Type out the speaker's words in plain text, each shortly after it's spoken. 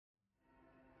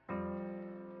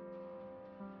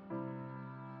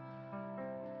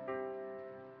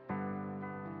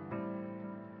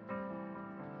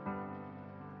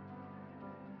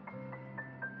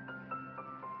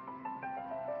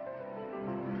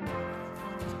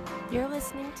You're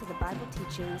listening to the Bible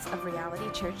teachings of Reality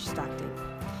Church Stockton.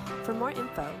 For more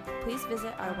info, please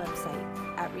visit our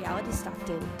website at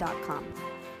realitystockton.com.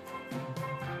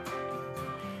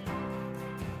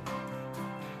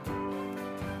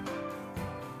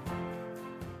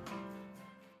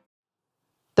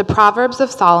 The Proverbs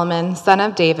of Solomon, son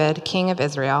of David, king of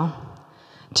Israel.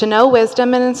 To know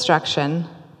wisdom and instruction,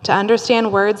 to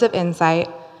understand words of insight,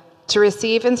 to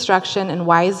receive instruction in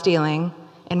wise dealing,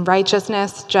 in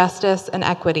righteousness, justice, and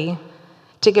equity,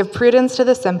 to give prudence to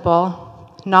the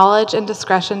simple, knowledge and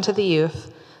discretion to the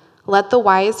youth. Let the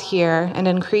wise hear and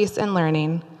increase in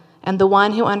learning, and the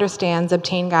one who understands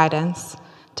obtain guidance,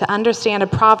 to understand a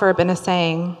proverb and a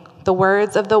saying, the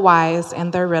words of the wise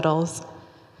and their riddles.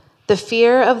 The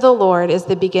fear of the Lord is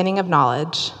the beginning of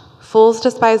knowledge. Fools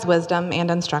despise wisdom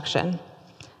and instruction.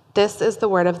 This is the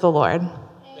word of the Lord.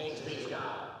 Thanks be to God.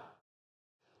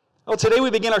 Well, today we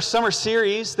begin our summer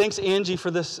series. Thanks, Angie,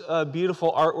 for this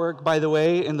beautiful artwork, by the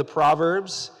way, in the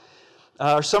Proverbs.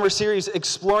 Our summer series,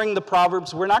 Exploring the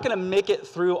Proverbs. We're not going to make it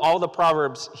through all the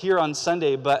Proverbs here on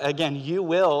Sunday, but again, you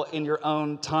will in your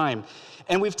own time.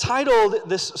 And we've titled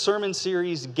this sermon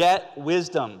series, Get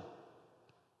Wisdom.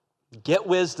 Get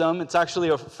wisdom. It's actually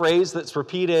a phrase that's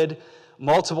repeated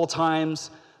multiple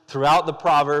times throughout the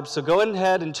Proverbs. So go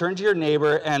ahead and turn to your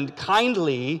neighbor and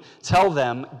kindly tell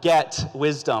them, get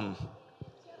wisdom.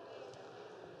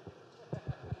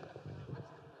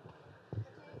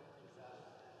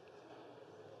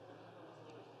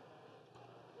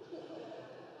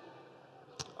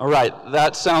 All right,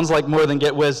 that sounds like more than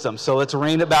get wisdom. So let's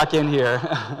rein it back in here.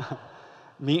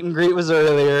 Meet and greet was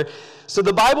earlier. So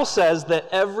the Bible says that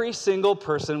every single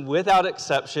person, without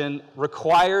exception,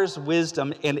 requires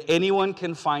wisdom, and anyone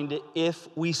can find it if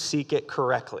we seek it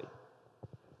correctly.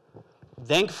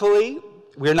 Thankfully,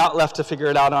 we're not left to figure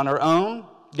it out on our own.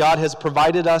 God has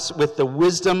provided us with the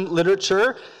wisdom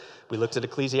literature. We looked at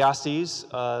Ecclesiastes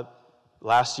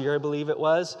last year, I believe it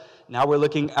was. Now we're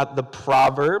looking at the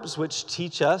Proverbs, which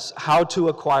teach us how to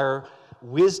acquire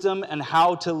wisdom and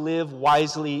how to live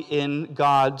wisely in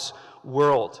God's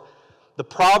world. The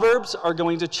Proverbs are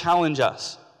going to challenge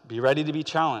us. Be ready to be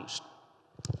challenged.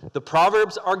 The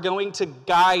Proverbs are going to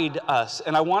guide us.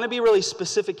 And I want to be really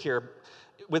specific here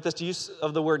with this use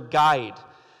of the word guide.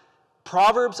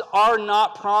 Proverbs are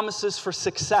not promises for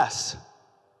success.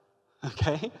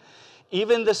 Okay?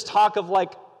 Even this talk of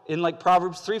in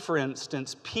Proverbs 3, for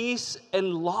instance, peace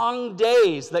and long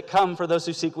days that come for those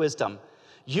who seek wisdom.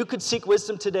 You could seek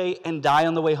wisdom today and die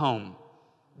on the way home.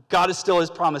 God is still his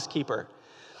promise keeper.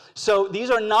 So these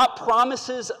are not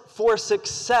promises for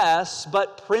success,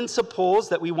 but principles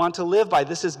that we want to live by.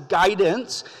 This is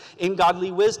guidance in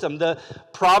godly wisdom. The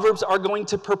Proverbs are going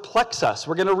to perplex us.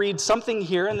 We're going to read something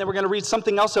here, and then we're going to read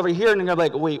something else over here, and you're going to be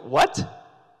like, wait, what?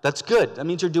 That's good. That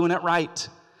means you're doing it right.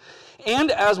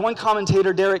 And as one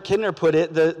commentator, Derek Kidner, put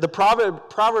it, the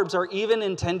Proverbs are even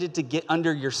intended to get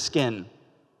under your skin.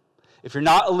 If you're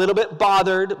not a little bit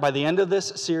bothered by the end of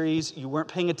this series, you weren't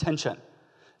paying attention.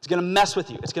 It's going to mess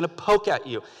with you. It's going to poke at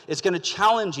you. It's going to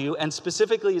challenge you, and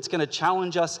specifically, it's going to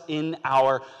challenge us in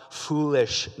our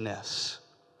foolishness.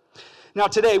 Now,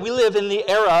 today, we live in the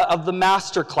era of the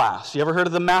master class. You ever heard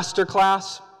of the master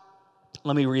class?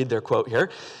 Let me read their quote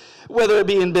here. Whether it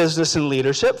be in business and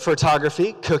leadership,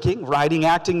 photography, cooking, writing,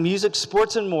 acting, music,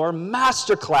 sports, and more,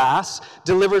 Masterclass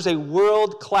delivers a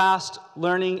world-class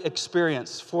learning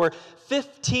experience. For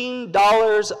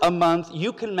 $15 a month,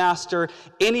 you can master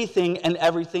anything and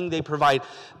everything. They provide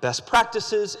best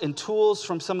practices and tools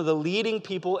from some of the leading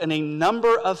people in a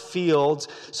number of fields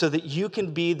so that you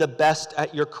can be the best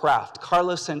at your craft.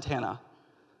 Carlos Santana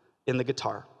in the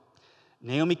guitar.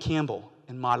 Naomi Campbell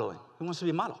in modeling. Who wants to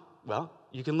be a model? Well,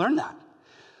 you can learn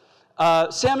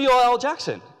that. Samuel L.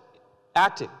 Jackson,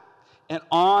 acting, and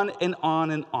on and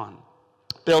on and on.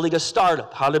 Building a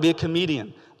startup, how to be a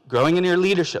comedian, growing in your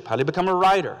leadership, how to become a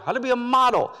writer, how to be a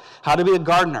model, how to be a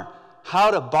gardener,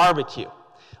 how to barbecue.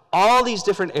 All these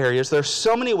different areas, there are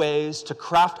so many ways to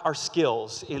craft our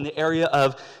skills in the area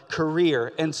of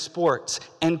career and sports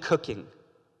and cooking.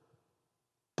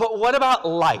 But what about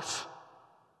life?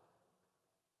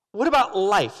 What about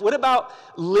life? What about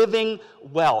living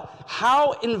well?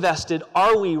 How invested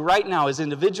are we right now as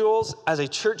individuals, as a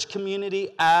church community,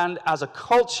 and as a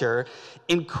culture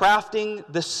in crafting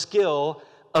the skill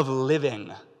of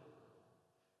living?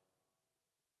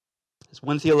 As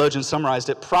one theologian summarized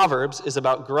it, Proverbs is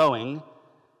about growing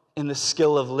in the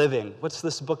skill of living. What's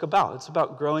this book about? It's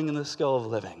about growing in the skill of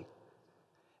living.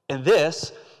 And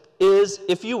this is,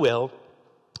 if you will,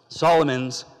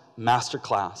 Solomon's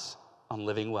masterclass on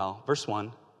living well. Verse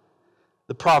 1,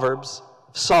 the Proverbs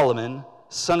of Solomon,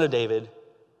 son of David,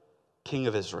 king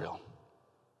of Israel.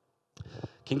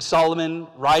 King Solomon,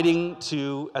 writing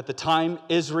to, at the time,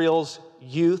 Israel's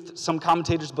youth. Some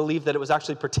commentators believe that it was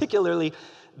actually particularly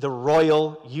the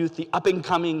royal youth, the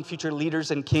up-and-coming future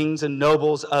leaders and kings and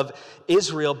nobles of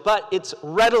Israel, but it's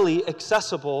readily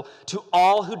accessible to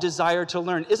all who desire to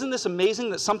learn. Isn't this amazing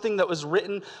that something that was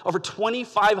written over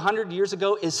 2,500 years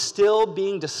ago is still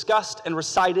being discussed and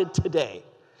recited today?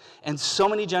 And so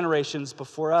many generations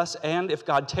before us, and if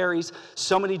God tarries,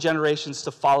 so many generations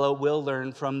to follow will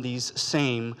learn from these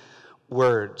same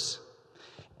words.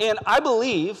 And I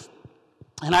believe,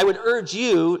 and I would urge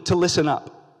you to listen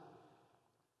up.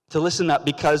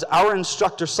 Because our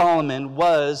instructor Solomon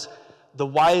was the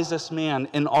wisest man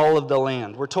in all of the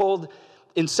land. We're told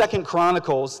in 2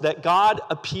 Chronicles that God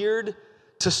appeared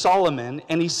to Solomon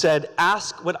and he said,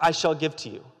 "Ask what I shall give to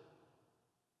you."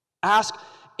 Ask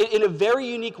in a very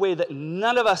unique way that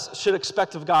none of us should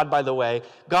expect of God, by the way.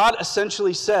 God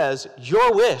essentially says,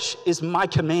 "Your wish is my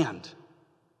command."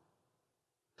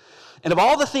 And of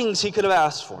all the things he could have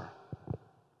asked for,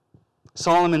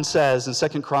 Solomon says in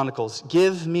 2 Chronicles,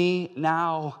 "Give me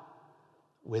now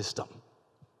wisdom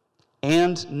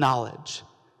and knowledge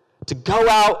to go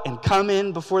out and come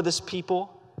in before this people.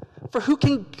 For who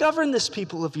can govern this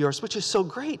people of yours, which is so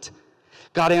great?"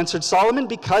 God answered Solomon,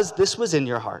 "Because this was in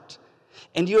your heart,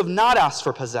 and you have not asked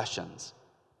for possessions,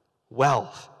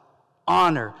 wealth,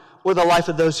 honor, or the life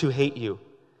of those who hate you,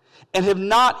 and have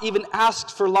not even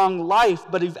asked for long life,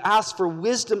 but have asked for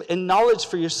wisdom and knowledge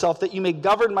for yourself, that you may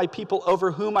govern my people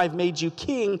over whom I've made you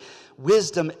king.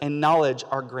 Wisdom and knowledge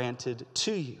are granted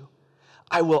to you.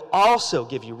 I will also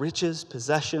give you riches,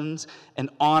 possessions, and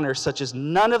honor, such as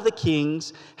none of the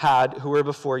kings had who were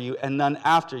before you, and none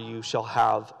after you shall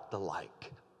have the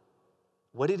like."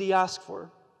 What did he ask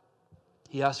for?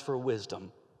 He asked for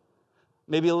wisdom.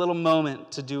 Maybe a little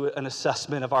moment to do an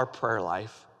assessment of our prayer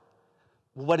life.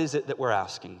 What is it that we're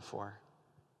asking for?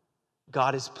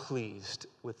 God is pleased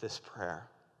with this prayer,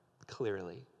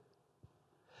 clearly.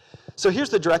 So here's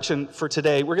the direction for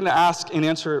today. We're going to ask and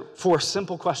answer 4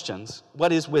 simple questions.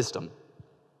 What is wisdom?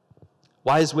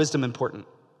 Why is wisdom important?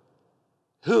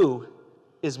 Who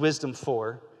is wisdom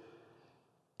for?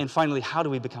 And finally, how do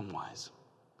we become wise?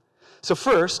 So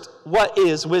first, what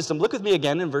is wisdom? Look with me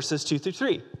again in verses 2 through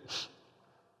 3.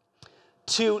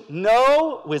 To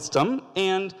know wisdom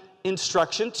and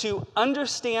instruction, to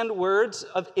understand words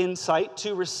of insight,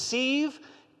 to receive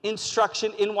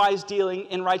instruction in wise dealing,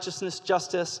 in righteousness,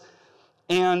 justice,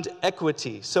 and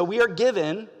equity. So we are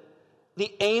given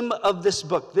the aim of this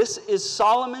book. This is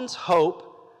Solomon's hope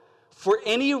for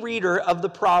any reader of the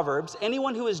Proverbs,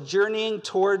 anyone who is journeying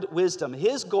toward wisdom.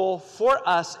 His goal for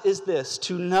us is this: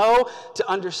 to know, to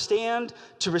understand,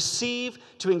 to receive,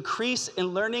 to increase in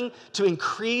learning, to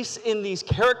increase in these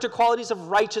character qualities of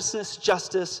righteousness,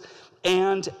 justice,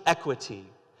 and equity.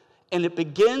 And it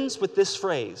begins with this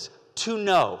phrase, to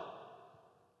know.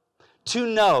 To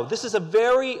know. This is a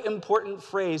very important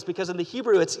phrase because in the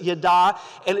Hebrew it's yada,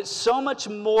 and it's so much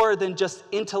more than just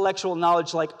intellectual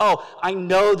knowledge like, oh, I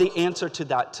know the answer to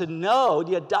that. To know,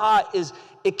 yada, is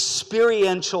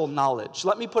experiential knowledge.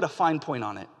 Let me put a fine point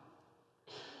on it.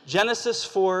 Genesis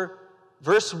 4,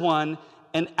 verse 1,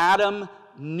 and Adam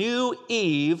knew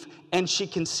Eve, and she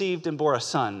conceived and bore a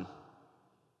son.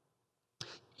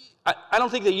 I don't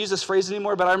think they use this phrase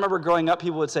anymore, but I remember growing up,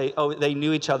 people would say, oh, they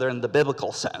knew each other in the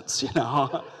biblical sense, you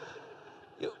know.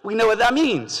 We know what that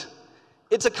means.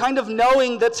 It's a kind of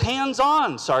knowing that's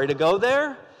hands-on. Sorry to go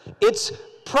there. It's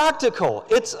practical.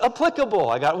 It's applicable.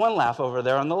 I got one laugh over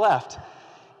there on the left.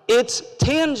 It's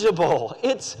tangible.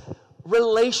 It's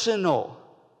relational.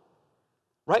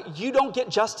 Right? You don't get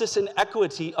justice and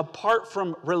equity apart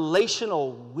from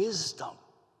relational wisdom.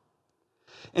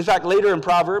 In fact, later in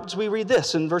Proverbs, we read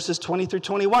this in verses 20 through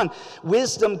 21.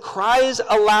 Wisdom cries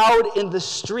aloud in the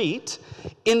street.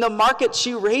 In the market,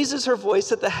 she raises her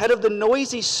voice. At the head of the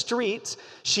noisy streets,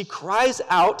 she cries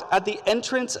out. At the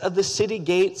entrance of the city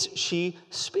gates, she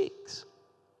speaks.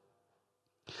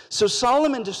 So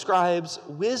Solomon describes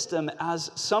wisdom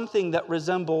as something that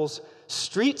resembles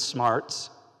street smarts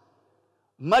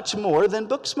much more than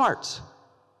book smarts.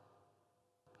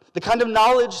 The kind of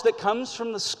knowledge that comes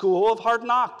from the school of hard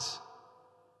knocks.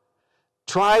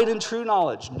 Tried and true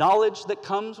knowledge. Knowledge that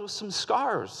comes with some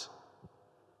scars.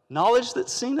 Knowledge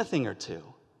that's seen a thing or two.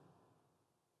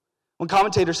 One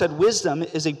commentator said, wisdom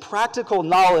is a practical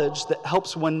knowledge that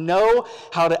helps one know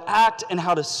how to act and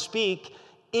how to speak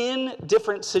in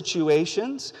different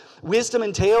situations. Wisdom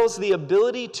entails the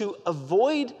ability to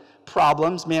avoid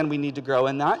problems, man, we need to grow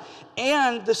in that,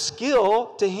 and the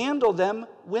skill to handle them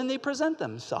when they present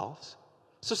themselves.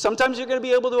 So sometimes you're going to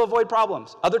be able to avoid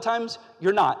problems. Other times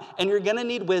you're not. And you're going to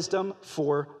need wisdom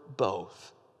for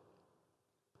both.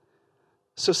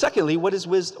 So secondly,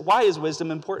 why is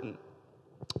wisdom important?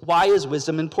 Why is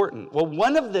wisdom important? Well,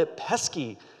 one of the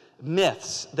pesky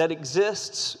myths that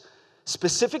exists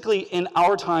specifically in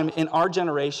our time, in our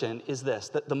generation, is this,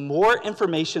 that the more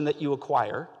information that you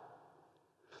acquire,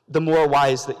 the more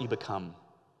wise that you become.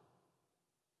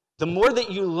 The more that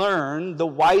you learn, the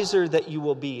wiser that you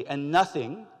will be, and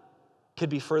nothing could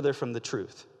be further from the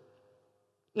truth.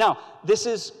 Now, this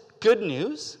is good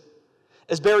news.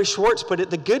 As Barry Schwartz put it,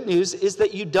 the good news is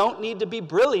that you don't need to be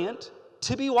brilliant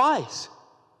to be wise.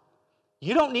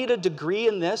 You don't need a degree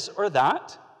in this or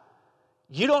that.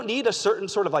 You don't need a certain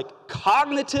sort of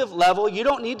cognitive level. You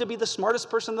don't need to be the smartest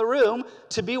person in the room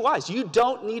to be wise. You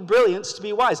don't need brilliance to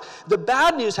be wise. The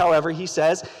bad news, however, he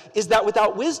says, is that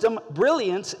without wisdom,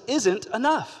 brilliance isn't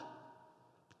enough.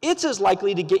 It's as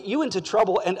likely to get you into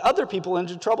trouble and other people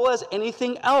into trouble as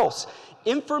anything else.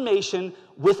 Information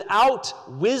without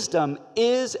wisdom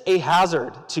is a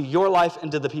hazard to your life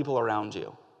and to the people around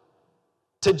you.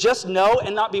 To just know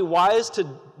and not be wise to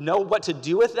know what to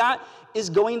do with that is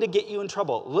going to get you in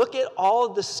trouble. Look at all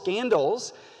of the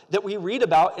scandals that we read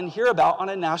about and hear about on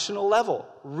a national level.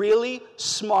 Really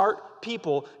smart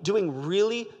people doing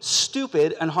really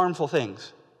stupid and harmful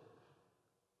things.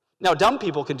 Now, dumb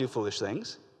people can do foolish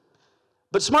things,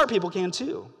 but smart people can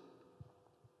too.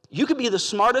 You could be the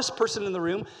smartest person in the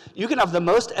room. You can have the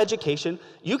most education.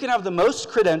 You can have the most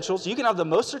credentials. You can have the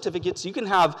most certificates. You can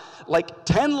have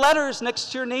 10 letters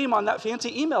next to your name on that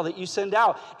fancy email that you send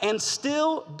out and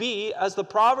still be, as the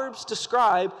Proverbs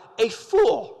describe, a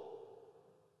fool.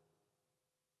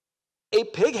 A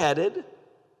pig-headed,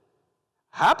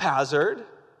 haphazard,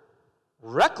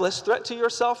 reckless threat to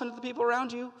yourself and to the people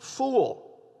around you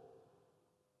fool.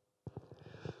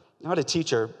 I had a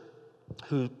teacher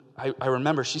who I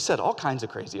remember she said all kinds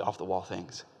of crazy off-the-wall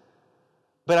things.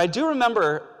 But I do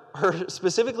remember her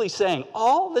specifically saying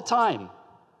all the time,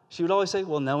 she would always say,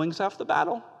 well, knowing's half the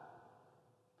battle.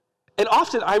 And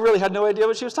often I really had no idea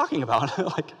what she was talking about.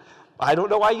 I don't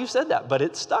know why you said that, but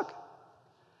it stuck.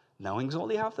 Knowing's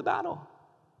only half the battle.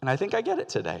 And I think I get it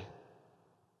today.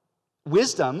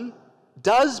 Wisdom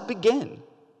does begin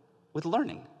with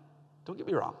learning. Don't get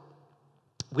me wrong.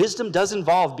 Wisdom does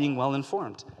involve being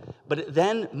well-informed, but it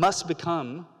then must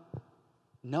become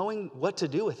knowing what to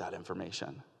do with that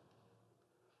information.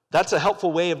 That's a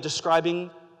helpful way of describing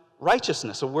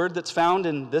righteousness, a word that's found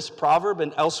in this proverb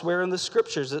and elsewhere in the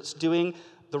scriptures. It's doing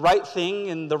the right thing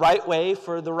in the right way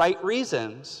for the right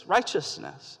reasons,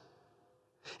 righteousness.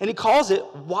 And he calls it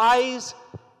wise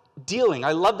dealing.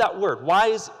 I love that word,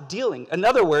 wise dealing. In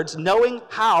other words, knowing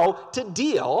how to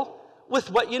deal with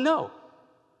what you know.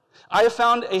 I have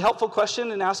found a helpful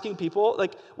question in asking people,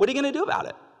 what are you going to do about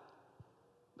it?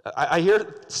 I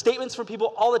hear statements from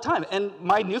people all the time, and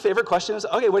my new favorite question is,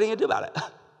 okay, what are you going to do about it?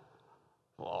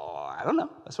 Well, I don't know.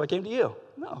 That's why I came to you.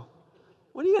 No.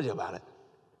 What are you going to do about it?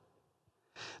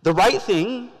 The right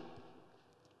thing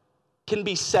can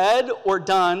be said or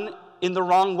done in the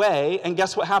wrong way, and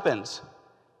guess what happens?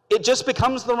 It just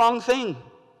becomes the wrong thing.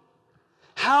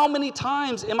 How many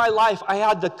times in my life I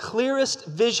had the clearest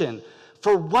vision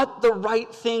for what the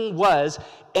right thing was,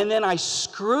 and then I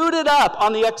screwed it up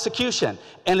on the execution,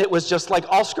 and it was just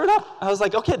all screwed up. I was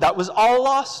like, okay, that was all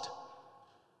lost.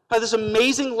 I had this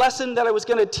amazing lesson that I was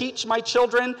going to teach my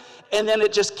children, and then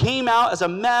it just came out as a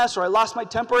mess, or I lost my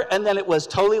temper, and then it was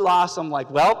totally lost. I'm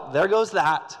like, well, there goes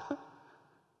that.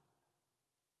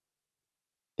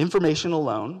 Information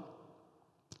alone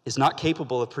is not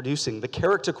capable of producing the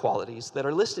character qualities that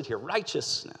are listed here: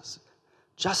 righteousness,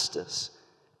 justice,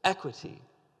 equity.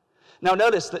 Now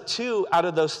notice that 2 out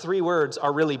of those 3 words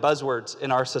are really buzzwords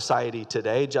in our society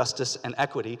today: justice and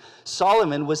equity.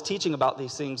 Solomon was teaching about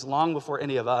these things long before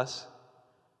any of us.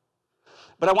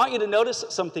 But I want you to notice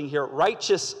something here.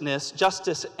 Righteousness,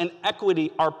 justice, and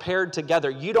equity are paired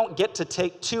together. You don't get to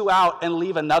take 2 out and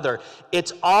leave another.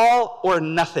 It's all or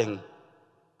nothing.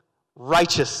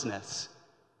 Righteousness,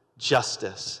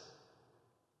 justice,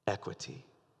 equity.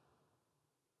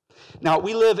 Now,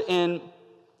 we live in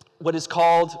what is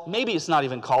called, maybe it's not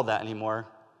even called that anymore,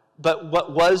 but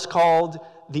what was called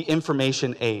the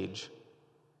information age.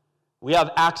 We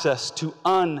have access to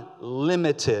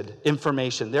unlimited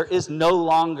information. There is no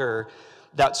longer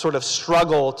that sort of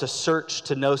struggle to search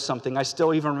to know something. I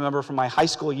still even remember from my high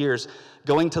school years,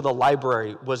 going to the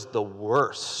library was the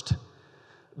worst.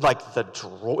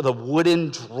 The wooden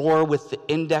drawer with the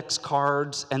index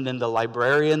cards, and then the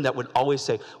librarian that would always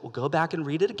say, well, go back and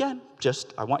read it again.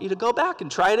 I want you to go back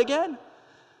and try it again.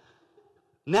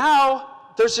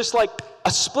 Now, there's just like a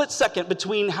split second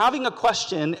between having a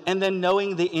question and then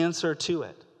knowing the answer to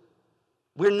it.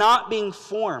 We're not being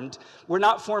formed. We're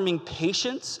not forming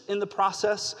patience in the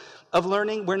process of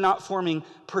learning. We're not forming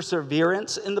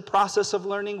perseverance in the process of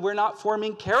learning. We're not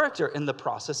forming character in the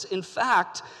process. In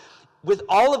fact, with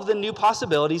all of the new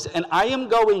possibilities, and I am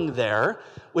going there,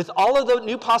 with all of the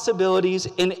new possibilities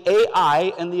in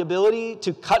AI and the ability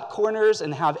to cut corners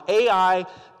and have AI,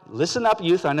 listen up,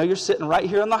 youth, I know you're sitting right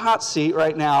here in the hot seat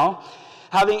right now,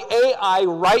 having AI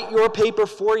write your paper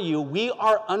for you, we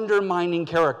are undermining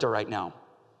character right now.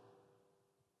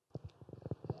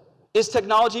 Is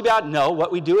technology bad? No.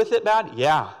 What we do with it bad?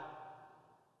 Yeah.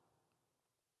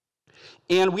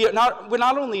 And we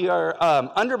not only are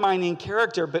undermining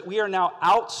character, but we are now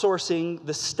outsourcing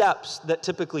the steps that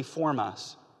typically form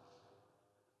us.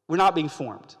 We're not being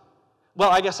formed. Well,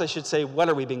 I guess I should say, what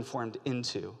are we being formed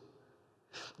into?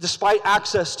 Despite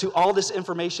access to all this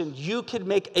information, you could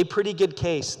make a pretty good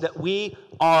case that we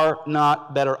are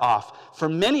not better off. For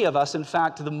many of us, in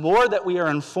fact, the more that we are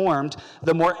informed,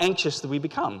 the more anxious that we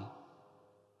become.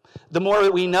 The more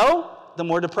that we know, the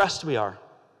more depressed we are.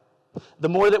 The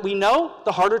more that we know,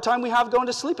 the harder time we have going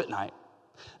to sleep at night.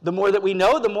 The more that we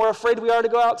know, the more afraid we are to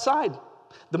go outside.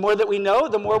 The more that we know,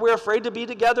 the more we're afraid to be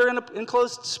together in an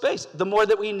enclosed space. The more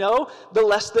that we know, the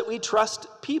less that we trust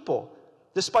people.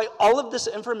 Despite all of this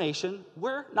information,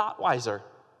 we're not wiser.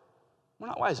 We're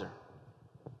not wiser.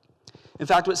 In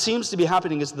fact, what seems to be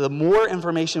happening is the more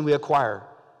information we acquire,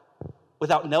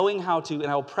 without knowing how to, and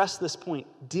I'll press this point,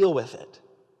 deal with it,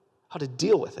 how to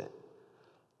deal with it,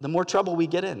 the more trouble we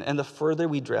get in and the further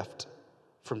we drift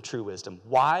from true wisdom.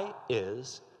 Why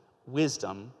is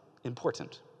wisdom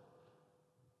important?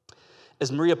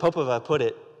 As Maria Popova put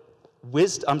it,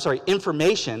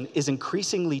 information is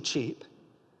increasingly cheap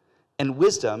and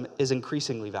wisdom is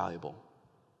increasingly valuable.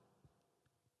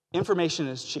 Information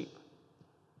is cheap.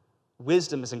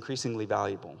 Wisdom is increasingly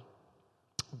valuable.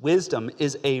 Wisdom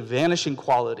is a vanishing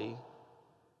quality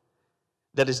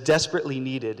that is desperately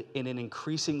needed in an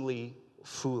increasingly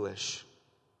foolish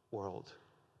world.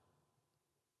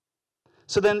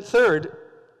 So then, third,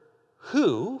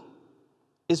 who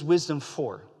is wisdom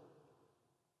for?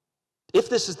 If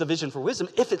this is the vision for wisdom,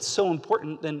 if it's so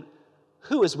important, then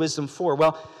who is wisdom for?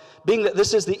 Well, being that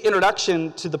this is the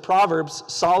introduction to the Proverbs,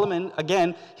 Solomon,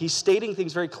 again, he's stating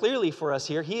things very clearly for us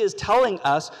here. He is telling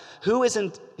us who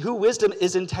wisdom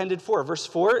is intended for. Verse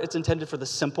 4, it's intended for the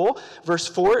simple. Verse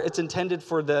 4, it's intended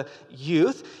for the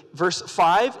youth. Verse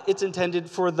 5, it's intended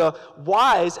for the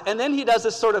wise. And then he does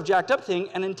this sort of jacked up thing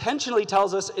and intentionally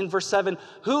tells us in verse 7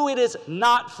 who it is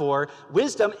not for.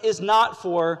 Wisdom is not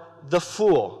for the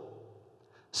fool.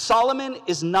 Solomon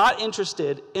is not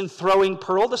interested in throwing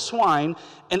pearl to swine,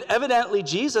 and evidently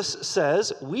Jesus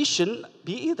says we shouldn't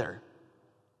be either.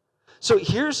 So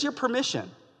here's your permission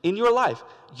in your life.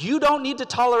 You don't need to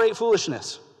tolerate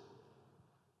foolishness.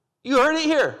 You heard it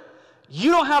here.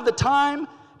 You don't have the time,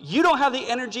 you don't have the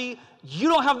energy, you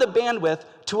don't have the bandwidth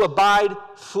to abide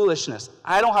foolishness.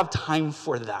 I don't have time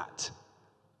for that.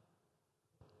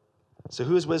 So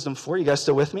who is wisdom for? You guys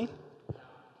still with me?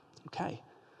 Okay.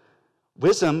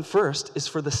 Wisdom, first, is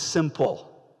for the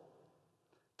simple.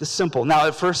 The simple. Now,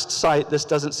 at first sight, this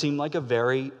doesn't seem like a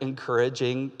very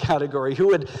encouraging category. Who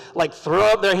would, throw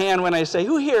up their hand when I say,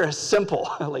 who here is simple?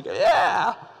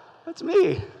 Yeah, that's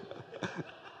me.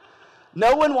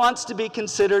 No one wants to be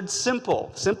considered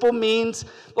simple. Simple means,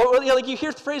 you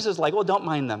hear phrases like, well, don't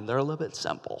mind them. They're a little bit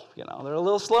simple. They're a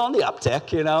little slow on the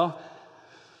uptick,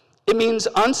 It means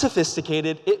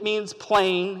unsophisticated. It means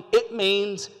plain. It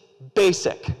means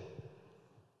basic.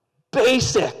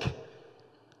 Basic.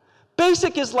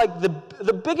 Basic is like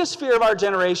the biggest fear of our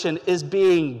generation is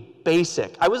being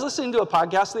basic. I was listening to a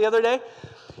podcast the other day,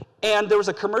 and there was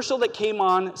a commercial that came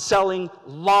on selling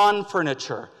lawn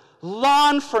furniture.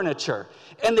 Lawn furniture.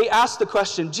 And they asked the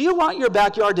question, do you want your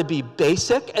backyard to be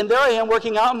basic? And there I am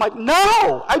working out. I'm like,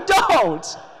 no, I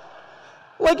don't.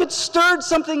 It stirred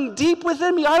something deep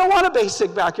within me. I don't want a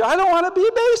basic backyard. I don't want to be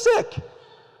basic.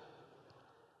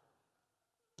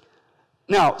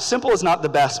 Now, simple is not the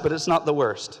best, but it's not the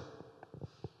worst.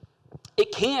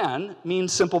 It can mean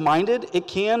simple-minded. It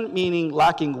can mean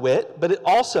lacking wit, but it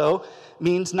also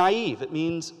means naive. It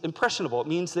means impressionable. It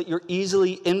means that you're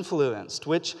easily influenced,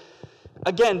 which,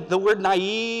 again, the word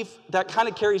naive, that kind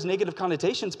of carries negative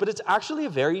connotations, but it's actually a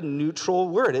very neutral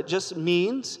word. It just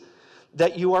means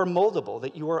that you are moldable,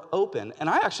 that you are open. And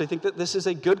I actually think that this is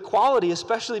a good quality,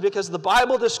 especially because the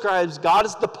Bible describes God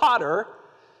as the potter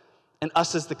and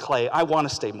us as the clay. I want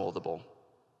to stay moldable.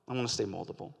 I want to stay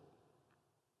moldable.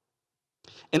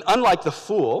 And unlike the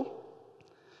fool,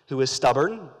 who is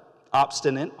stubborn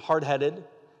obstinate, hard-headed,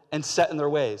 and set in their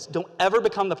ways. Don't ever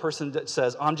become the person that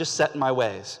says, I'm just set in my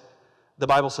ways. The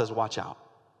Bible says, watch out.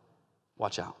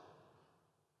 Watch out.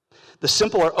 The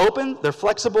simple are open, they're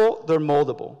flexible, they're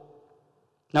moldable.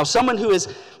 Now, someone who is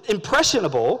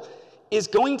impressionable is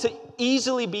going to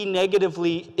easily be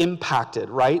negatively impacted,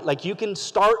 right? Like you can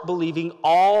start believing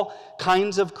all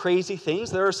kinds of crazy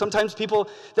things. There are sometimes people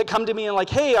that come to me and like,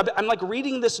 hey, I'm like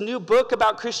reading this new book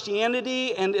about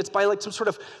Christianity and it's by like some sort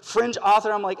of fringe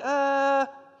author. I'm like, how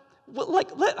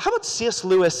about C.S.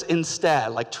 Lewis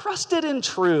instead? Like, trusted and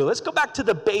true. Let's go back to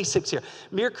the basics here.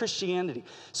 Mere Christianity.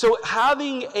 So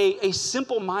having a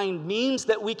simple mind means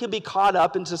that we can be caught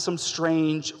up into some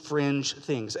strange fringe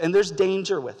things. And there's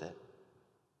danger with it.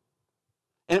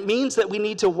 And it means that we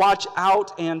need to watch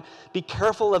out and be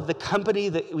careful of the company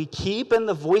that we keep and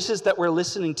the voices that we're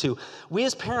listening to. We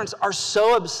as parents are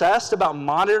so obsessed about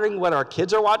monitoring what our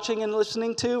kids are watching and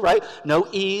listening to, right? No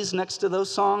E's next to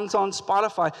those songs on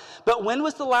Spotify. But when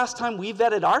was the last time we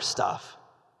vetted our stuff?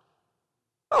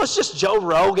 Oh, it's just Joe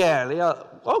Rogan. Yeah,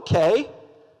 okay.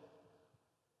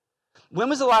 When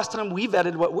was the last time we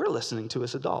vetted what we're listening to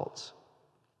as adults?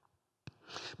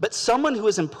 But someone who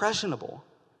is impressionable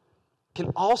can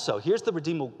also, here's the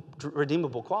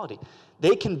redeemable quality,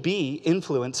 they can be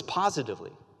influenced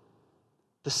positively.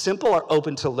 The simple are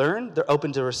open to learn, they're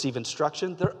open to receive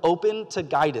instruction, they're open to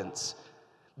guidance.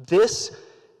 This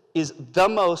is the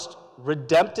most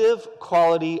redemptive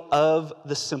quality of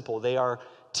the simple. They are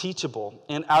teachable.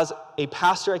 And as a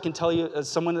pastor, I can tell you, as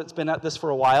someone that's been at this for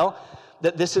a while,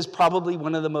 that this is probably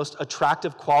one of the most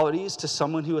attractive qualities to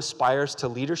someone who aspires to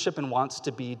leadership and wants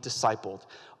to be discipled.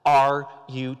 Are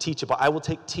you teachable? I will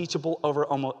take teachable over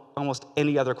almost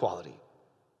any other quality.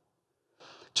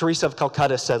 Teresa of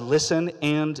Calcutta said, listen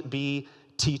and be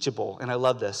teachable. And I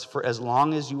love this. For as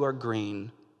long as you are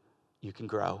green, you can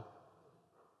grow.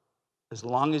 As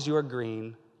long as you are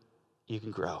green, you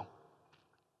can grow.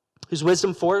 Who's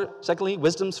wisdom for? Secondly,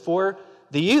 wisdom's for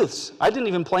the youths. I didn't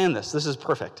even plan this. This is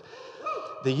perfect.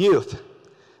 The youth.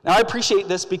 Now, I appreciate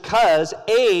this because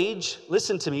age,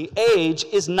 listen to me, age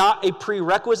is not a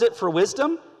prerequisite for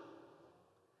wisdom,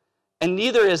 and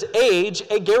neither is age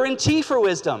a guarantee for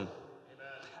wisdom. Amen.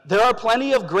 There are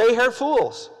plenty of gray-haired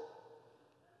fools.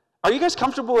 Are you guys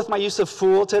comfortable with my use of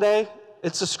fool today?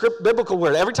 It's a biblical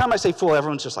word. Every time I say fool,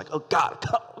 everyone's just like, oh, God.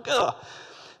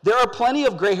 There are plenty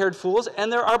of gray-haired fools,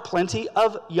 and there are plenty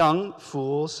of young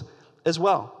fools as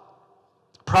well.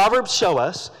 Proverbs show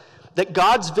us that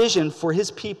God's vision for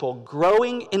his people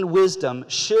growing in wisdom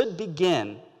should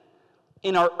begin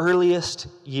in our earliest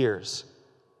years,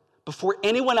 before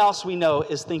anyone else we know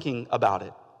is thinking about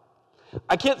it.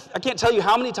 I can't tell you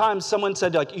how many times someone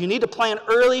said, like, you need to plan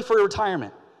early for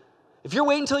retirement. If you're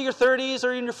waiting until your 30s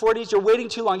or in your 40s, you're waiting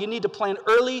too long. You need to plan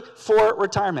early for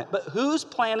retirement. But who's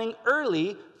planning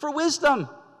early for wisdom?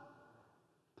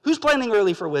 Who's planning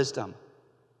early for wisdom?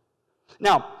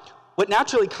 Now, what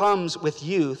naturally comes with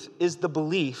youth is the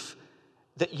belief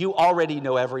that you already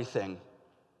know everything.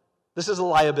 This is a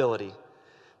liability.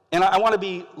 And I want to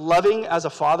be loving as a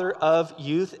father of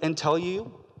youth and tell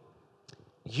you,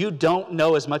 you don't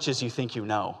know as much as you think you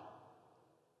know.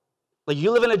 Like,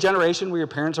 you live in a generation where your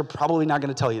parents are probably not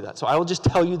going to tell you that. So I will just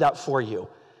tell you that for you.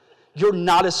 You're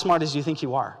not as smart as you think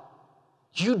you are.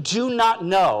 You do not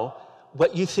know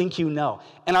what you think you know.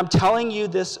 And I'm telling you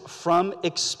this from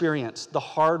experience, the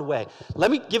hard way.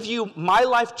 Let me give you my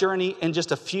life journey in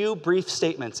just a few brief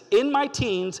statements. In my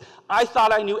teens, I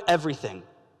thought I knew everything.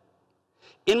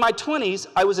 In my 20s,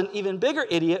 I was an even bigger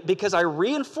idiot because I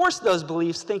reinforced those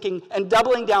beliefs thinking and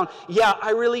doubling down, yeah,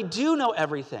 I really do know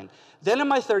everything. Then in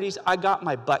my 30s, I got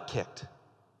my butt kicked.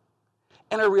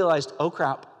 And I realized, oh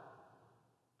crap,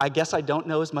 I guess I don't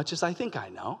know as much as I think I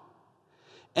know.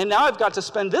 And now I've got to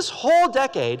spend this whole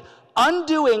decade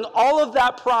undoing all of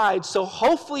that pride, so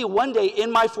hopefully one day in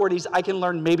my 40s, I can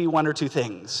learn maybe one or two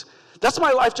things. That's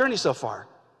my life journey so far.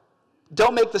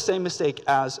 Don't make the same mistake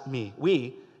as me.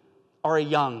 We are a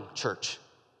young church.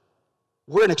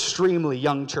 We're an extremely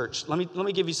young church. Let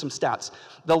me give you some stats.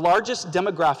 The largest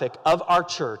demographic of our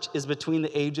church is between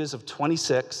the ages of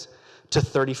 26 to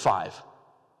 35.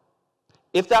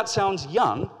 If that sounds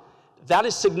young, that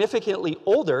is significantly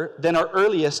older than our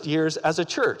earliest years as a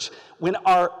church, when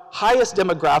our highest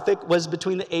demographic was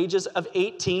between the ages of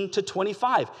 18 to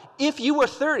 25. If you were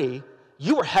 30,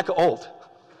 you were hecka old.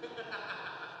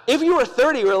 If you were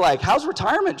 30, you were like, how's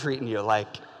retirement treating you?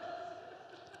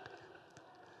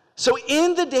 So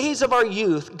in the days of our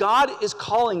youth, God is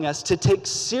calling us to take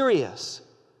serious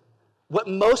What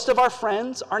most of our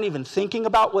friends aren't even thinking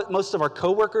about, what most of our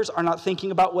coworkers are not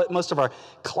thinking about, what most of our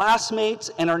classmates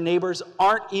and our neighbors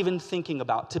aren't even thinking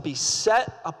about. To be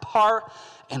set apart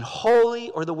and holy,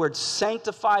 or the word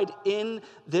sanctified, in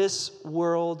this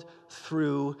world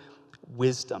through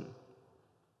wisdom.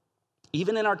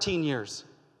 Even in our teen years,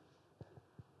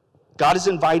 God is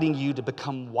inviting you to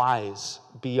become wise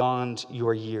beyond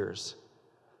your years.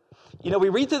 You know, we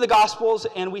read through the Gospels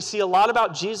and we see a lot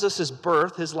about Jesus'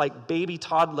 birth, his like baby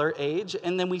toddler age,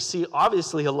 and then we see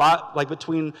obviously a lot like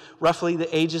between roughly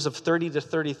the ages of 30 to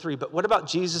 33. But what about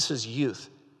Jesus' youth?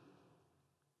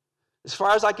 As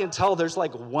far as I can tell, there's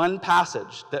like one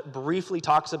passage that briefly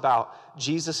talks about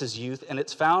Jesus' youth, and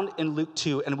it's found in Luke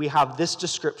 2, and we have this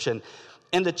description.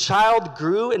 And the child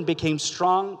grew and became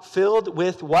strong, filled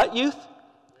with what youth?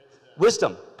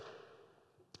 Wisdom.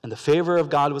 And the favor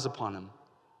of God was upon him.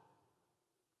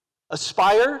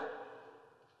 Aspire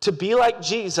to be like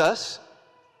Jesus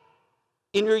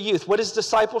in your youth. What is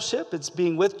discipleship? It's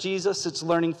being with Jesus. It's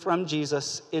learning from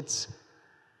Jesus. It's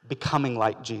becoming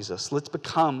like Jesus. Let's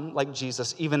become like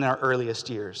Jesus even in our earliest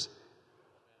years.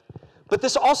 But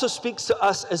this also speaks to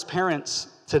us as parents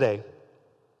today.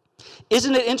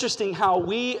 Isn't it interesting how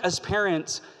we as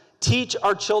parents teach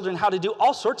our children how to do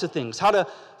all sorts of things, how to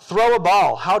throw a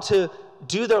ball, how to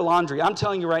do their laundry? I'm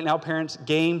telling you right now, parents,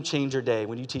 game changer day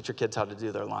when you teach your kids how to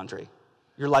do their laundry.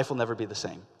 Your life will never be the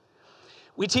same.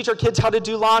 We teach our kids how to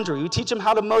do laundry. We teach them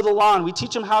how to mow the lawn. We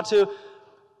teach them how to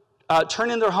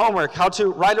turn in their homework, how to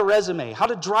write a resume, how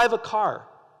to drive a car.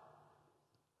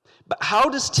 But how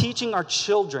does teaching our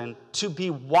children to be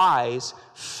wise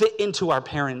fit into our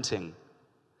parenting?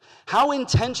 How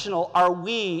intentional are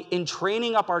we in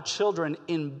training up our children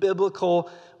in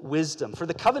biblical wisdom? For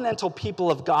the covenantal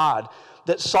people of God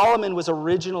that Solomon was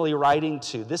originally writing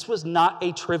to, this was not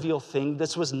a trivial thing.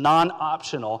 This was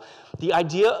non-optional. The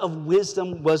idea of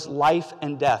wisdom was life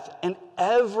and death. And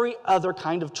every other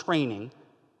kind of training,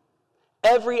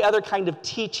 every other kind of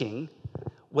teaching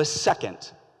was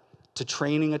second to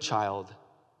training a child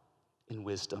in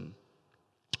wisdom.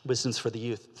 Wisdom's for the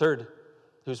youth. Third,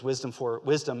 whose wisdom for?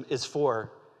 Wisdom is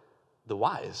for the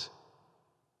wise.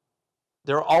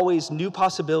 There are always new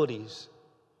possibilities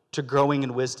to growing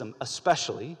in wisdom,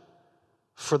 especially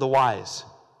for the wise.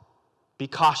 Be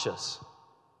cautious.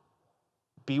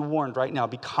 Be warned right now.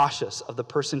 Be cautious of the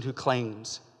person who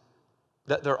claims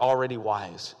that they're already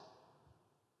wise.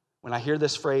 When I hear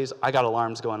this phrase, I got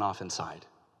alarms going off inside.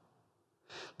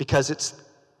 Because it's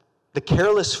the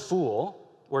careless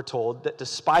fool, we're told, that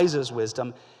despises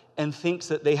wisdom and thinks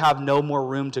that they have no more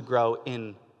room to grow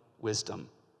in wisdom.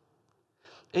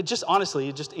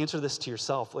 Honestly, just answer this to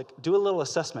yourself. Like, do a little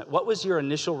assessment. What was your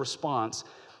initial response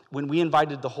when we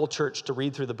invited the whole church to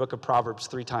read through the book of Proverbs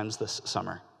 3 times this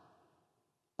summer?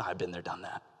 I've been there, done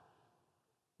that.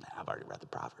 I've already read the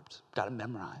Proverbs. Got to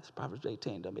memorize. Proverbs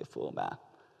 18, don't be a fool in math.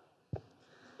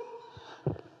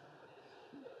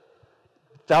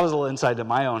 That was a little insight to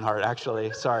my own heart,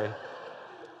 actually. Sorry.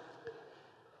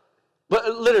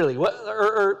 But literally,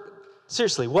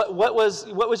 seriously, what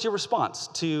was your response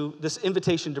to this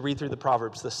invitation to read through the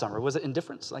Proverbs this summer? Was it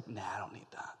indifference? Like, nah, I don't need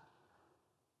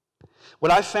that. What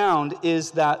I found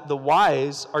is that the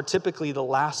wise are typically the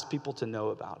last people to know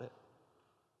about it.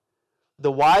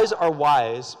 The wise are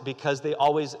wise because they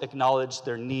always acknowledge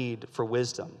their need for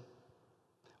wisdom.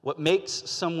 What makes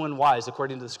someone wise,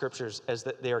 according to the scriptures, is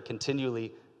that they are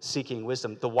continually seeking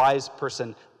wisdom. The wise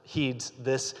person heeds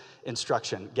this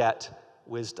instruction: get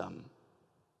wisdom.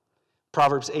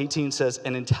 Proverbs 18 says,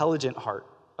 an intelligent heart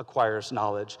acquires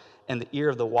knowledge, and the ear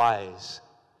of the wise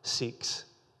seeks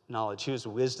knowledge. Who is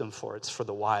wisdom for? It's for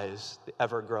the wise, the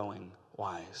ever-growing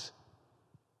wise.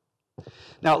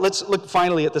 Now, let's look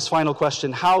finally at this final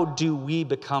question. How do we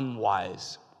become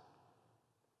wise?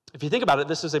 If you think about it,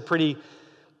 this is a pretty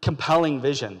compelling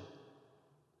vision.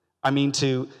 I mean,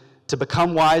 to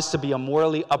become wise, to be a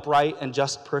morally upright and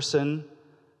just person,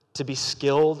 to be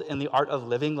skilled in the art of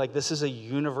living, like this is a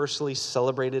universally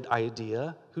celebrated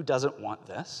idea. Who doesn't want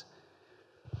this?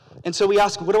 And so we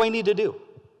ask, what do I need to do?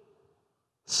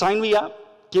 Sign me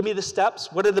up. Give me the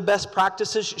steps. What are the best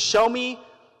practices? Show me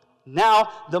now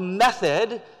the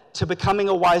method to becoming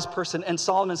a wise person. And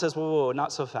Solomon says, whoa,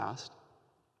 not so fast.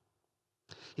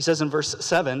 He says in verse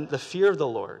 7, the fear of the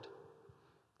Lord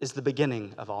is the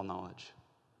beginning of all knowledge.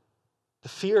 The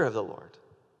fear of the Lord.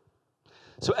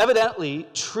 So evidently,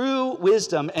 true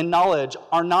wisdom and knowledge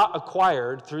are not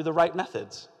acquired through the right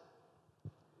methods.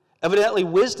 Evidently,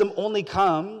 wisdom only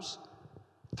comes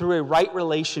through a right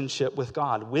relationship with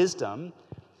God. Wisdom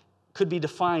could be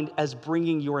defined as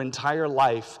bringing your entire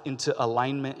life into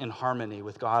alignment and harmony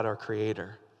with God, our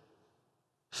Creator.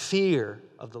 Fear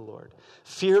of the Lord.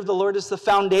 Fear of the Lord is the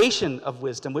foundation of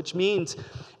wisdom, which means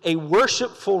a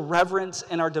worshipful reverence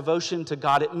in our devotion to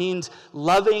God. It means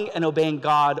loving and obeying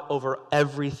God over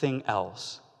everything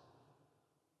else.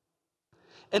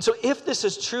 And so if this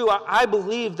is true, I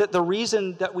believe that the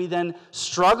reason that we then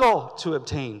struggle to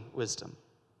obtain wisdom,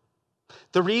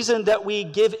 the reason that we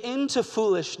give into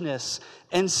foolishness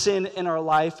and sin in our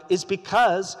life is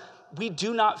because we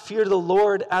do not fear the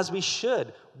Lord as we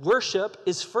should. Wisdom,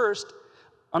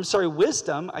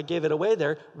 I gave it away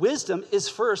there. Wisdom is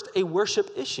first a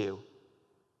worship issue.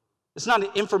 It's not an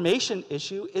information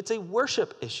issue, it's a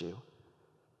worship issue.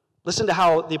 Listen to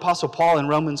how the Apostle Paul in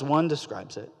Romans 1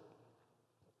 describes it.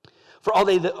 For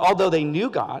although they knew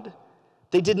God,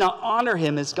 they did not honor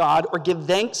him as God or give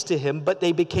thanks to him, but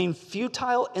they became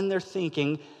futile in their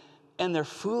thinking, and their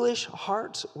foolish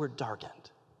hearts were darkened.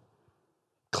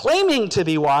 Claiming to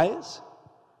be wise,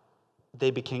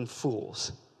 they became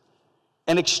fools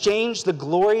and exchanged the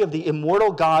glory of the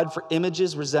immortal God for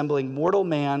images resembling mortal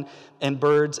man and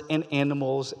birds and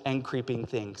animals and creeping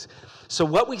things. So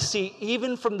what we see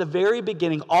even from the very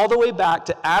beginning, all the way back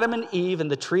to Adam and Eve and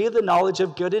the tree of the knowledge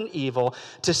of good and evil,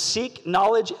 to seek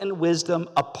knowledge and wisdom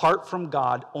apart from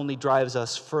God only drives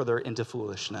us further into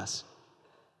foolishness.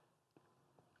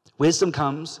 Wisdom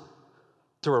comes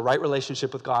through a right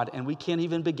relationship with God, and we can't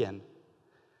even begin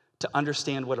to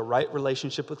understand what a right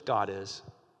relationship with God is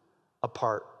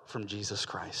apart from Jesus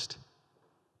Christ.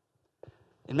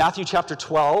 In Matthew chapter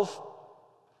 12,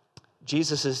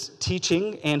 Jesus is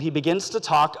teaching, and he begins to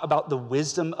talk about the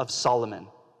wisdom of Solomon,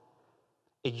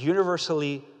 a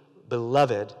universally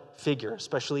beloved figure,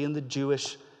 especially in the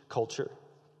Jewish culture.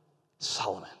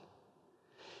 Solomon.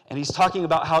 And he's talking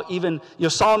about how even,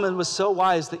 Solomon was so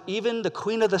wise that even the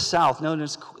queen of the south, known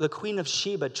as the Queen of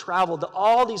Sheba, traveled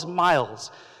all these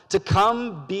miles to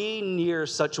come be near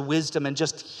such wisdom and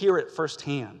just hear it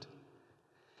firsthand.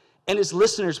 And his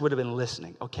listeners would have been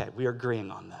listening. Okay, we are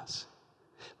agreeing on this.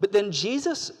 But then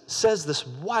Jesus says this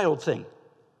wild thing.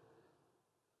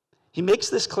 He makes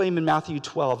this claim in Matthew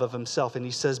 12 of himself, and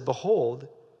he says, "Behold,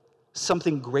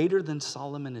 something greater than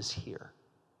Solomon is here."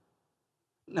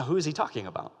 Now, who is he talking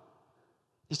about?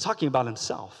 He's talking about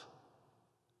himself.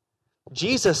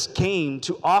 Jesus came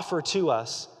to offer to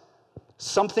us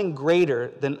something greater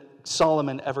than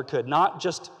Solomon ever could. Not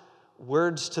just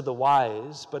words to the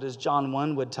wise, but as John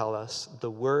 1 would tell us,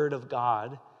 the word of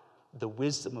God, the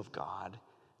wisdom of God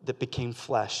that became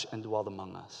flesh and dwelled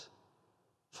among us,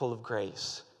 full of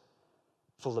grace,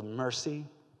 full of mercy,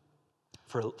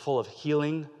 full of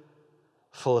healing,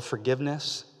 full of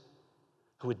forgiveness,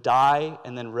 who would die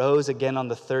and then rose again on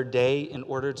the third day in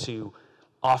order to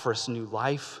offer us new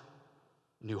life,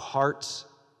 new hearts,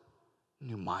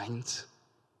 new minds.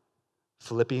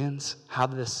 Philippians,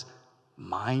 have this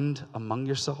mind among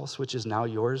yourselves, which is now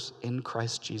yours in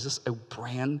Christ Jesus, a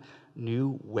brand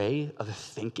new way of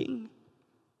thinking.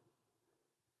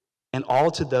 And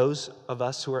all to those of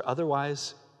us who are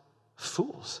otherwise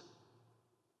fools.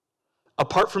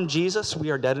 Apart from Jesus,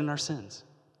 we are dead in our sins.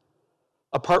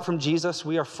 Apart from Jesus,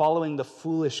 we are following the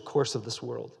foolish course of this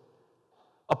world.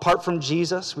 Apart from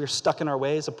Jesus, we are stuck in our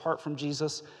ways. Apart from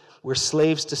Jesus, we're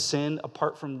slaves to sin.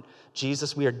 Apart from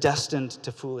Jesus, we are destined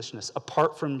to foolishness.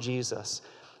 Apart from Jesus,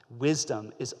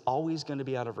 wisdom is always going to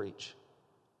be out of reach.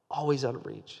 Always out of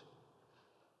reach.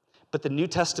 But the New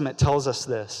Testament tells us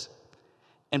this.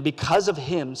 And because of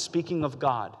him, speaking of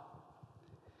God,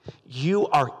 you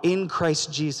are in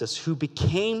Christ Jesus, who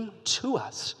became to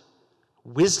us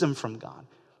wisdom from God,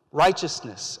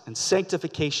 righteousness and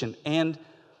sanctification and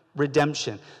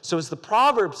redemption. So as the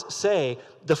Proverbs say,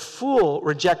 the fool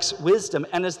rejects wisdom,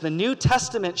 and as the New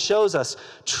Testament shows us,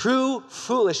 true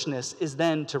foolishness is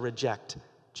then to reject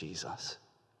Jesus.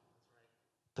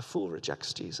 The fool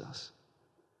rejects Jesus.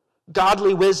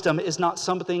 Godly wisdom is not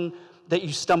something that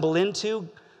you stumble into.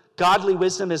 Godly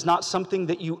wisdom is not something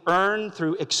that you earn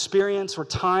through experience or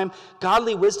time.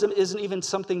 Godly wisdom isn't even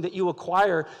something that you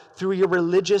acquire through your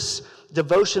religious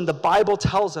devotion. The Bible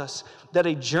tells us that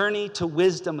a journey to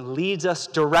wisdom leads us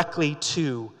directly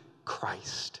to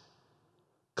Christ.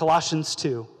 Colossians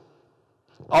 2.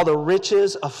 All the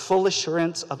riches of full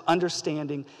assurance of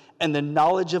understanding and the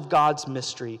knowledge of God's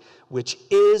mystery, which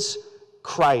is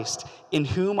Christ, in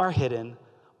whom are hidden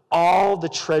all the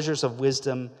treasures of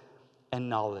wisdom and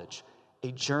knowledge.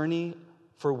 A journey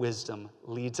for wisdom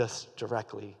leads us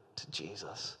directly to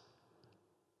Jesus.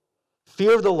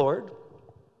 Fear of the Lord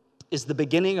is the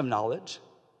beginning of knowledge,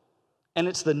 and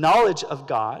it's the knowledge of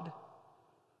God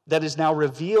that is now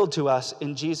revealed to us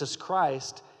in Jesus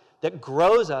Christ that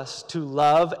grows us to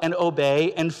love and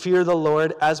obey and fear the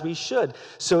Lord as we should.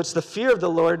 So it's the fear of the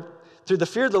Lord through the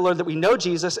fear of the Lord that we know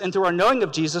Jesus, and through our knowing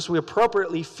of Jesus, we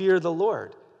appropriately fear the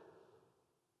Lord.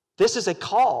 This is a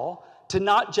call to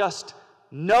not just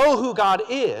know who God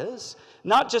is,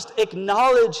 not just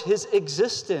acknowledge his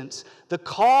existence. The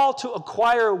call to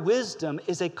acquire wisdom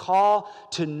is a call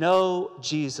to know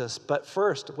Jesus. But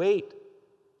first, wait,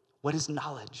 what is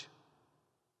knowledge?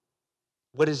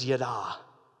 What is yada?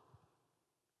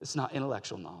 It's not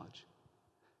intellectual knowledge.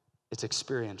 It's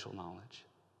experiential knowledge.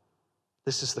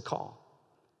 This is the call,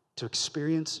 to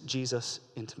experience Jesus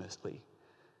intimately,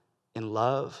 in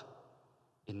love,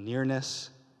 in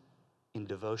nearness, in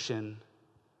devotion,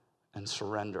 and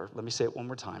surrender. Let me say it one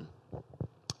more time.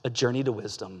 A journey to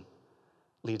wisdom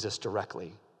leads us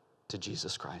directly to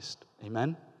Jesus Christ.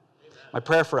 Amen? My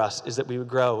prayer for us is that we would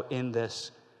grow in this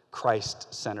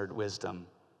Christ-centered wisdom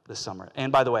this summer.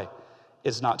 And by the way,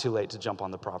 it's not too late to jump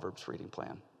on the Proverbs reading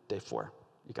plan, day 4.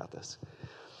 You got this.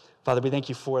 Father, we thank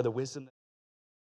you for the wisdom.